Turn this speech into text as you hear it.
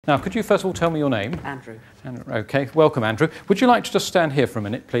Now, could you first of all tell me your name? Andrew. Andrew. Okay, welcome, Andrew. Would you like to just stand here for a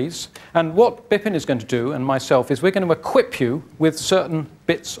minute, please? And what Bipin is going to do, and myself, is we're going to equip you with certain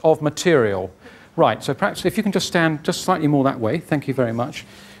bits of material. Right, so perhaps if you can just stand just slightly more that way. Thank you very much.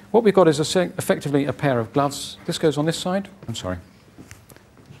 What we've got is effectively a pair of gloves. This goes on this side. I'm sorry.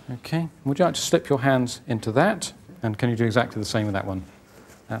 Okay. Would you like to slip your hands into that? And can you do exactly the same with that one?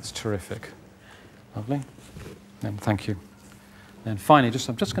 That's terrific. Lovely. And thank you. And finally,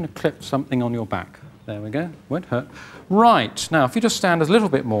 I'm just going to clip something on your back. There we go. Won't hurt. Right. Now, if you just stand a little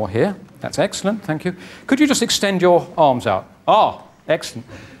bit more here. That's excellent. Thank you. Could you just extend your arms out? Ah, excellent.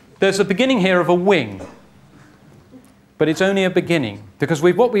 There's a beginning here of a wing. But it's only a beginning. Because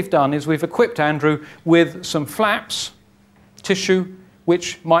what we've done is we've equipped Andrew with some flaps, tissue,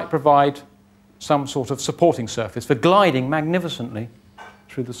 which might provide some sort of supporting surface for gliding magnificently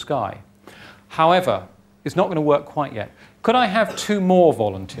through the sky. However, it's not going to work quite yet. Could I have 2 more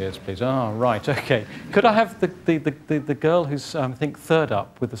volunteers, please? Ah, right, okay. Could I have the girl who's, I think, third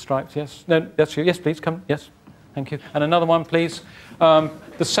up with the stripes? Yes? No, that's you. Yes, please, come. Yes, thank you. And another one, please. The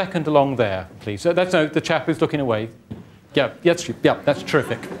second along there, please. That's no, the chap who's looking away. Yeah, yes, yeah, that's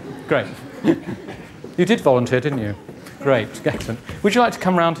terrific. Great. You did volunteer, didn't you? Great, excellent. Would you like to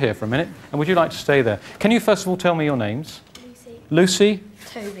come round here for a minute? And would you like to stay there? Can you first of all tell me your names? Lucy. Lucy?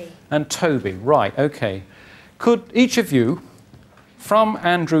 Toby. And Toby, right, okay. Could each of you, from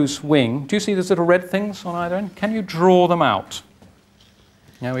Andrew's wing, do you see those little red things on either end? Can you draw them out?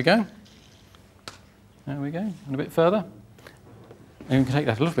 There we go. There we go. And a bit further. And you can take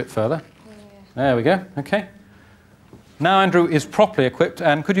that a little bit further. Yeah. There we go. Okay. Now Andrew is properly equipped,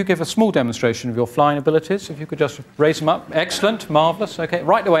 and could you give a small demonstration of your flying abilities? If you could just raise them up. Excellent. Marvellous. Okay.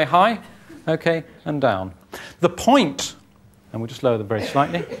 Right away high. Okay. And down. The point, and we'll just lower them very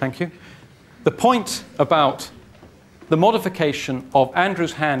slightly. Thank you. The point about the modification of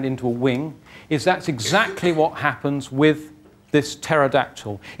Andrew's hand into a wing is that's exactly what happens with this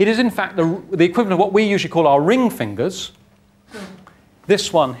pterodactyl. It is, in fact, the equivalent of what we usually call our ring fingers,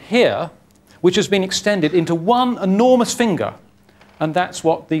 this one here, which has been extended into one enormous finger. And that's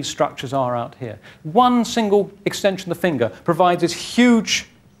what these structures are out here. One single extension of the finger provides this huge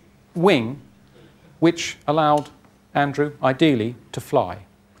wing, which allowed Andrew, ideally, to fly.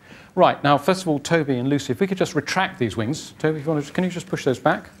 Right, now, first of all, Toby and Lucy, if we could just retract these wings. Toby, if you want to, can you just push those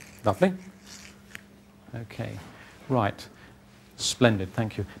back? Lovely. Okay, right. Splendid,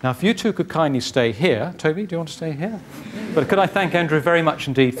 thank you. Now, if you two could kindly stay here. Toby, do you want to stay here? But could I thank Andrew very much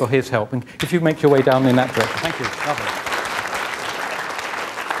indeed for his help? And if you make your way down in that direction. Thank you. Lovely.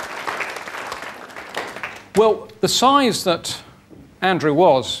 Well, the size that Andrew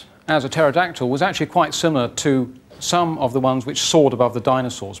was as a pterodactyl was actually quite similar to some of the ones which soared above the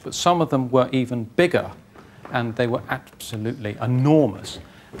dinosaurs, but some of them were even bigger, and they were absolutely enormous.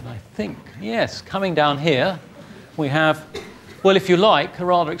 And I think, yes, coming down here, we have, well, if you like, a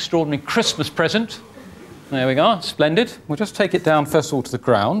rather extraordinary Christmas present. There we go, splendid. We'll just take it down, first of all, to the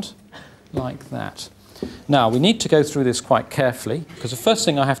ground, like that. Now, we need to go through this quite carefully, because the first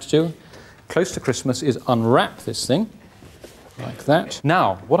thing I have to do, close to Christmas, is unwrap this thing. Like that.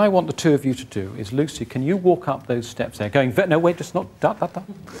 Now, what I want the two of you to do is, Lucy, can you walk up those steps there? Going, no, wait, just not that.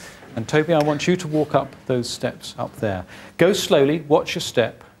 And Toby, I want you to walk up those steps up there. Go slowly, watch your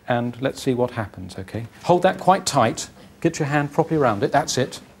step, and let's see what happens, okay? Hold that quite tight. Get your hand properly around it. That's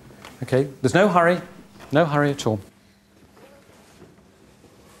it. Okay? There's no hurry at all.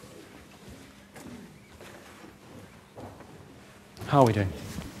 How are we doing?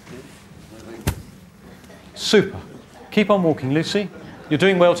 Super. Keep on walking, Lucy. You're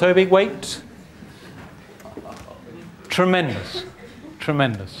doing well, Toby. Wait. Tremendous.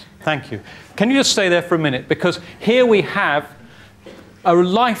 Tremendous. Thank you. Can you just stay there for a minute? Because here we have a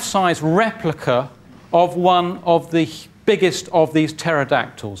life-size replica of one of the biggest of these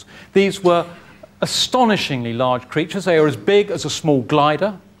pterodactyls. These were astonishingly large creatures. They are as big as a small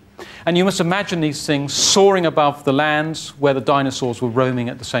glider. And you must imagine these things soaring above the lands where the dinosaurs were roaming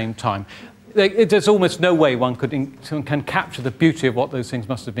at the same time. There's almost no way one can capture the beauty of what those things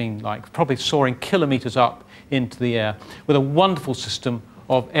must have been like, probably soaring kilometres up into the air with a wonderful system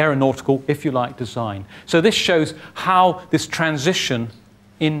of aeronautical, if you like, design. So this shows how this transition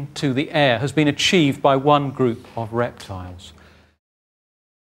into the air has been achieved by one group of reptiles.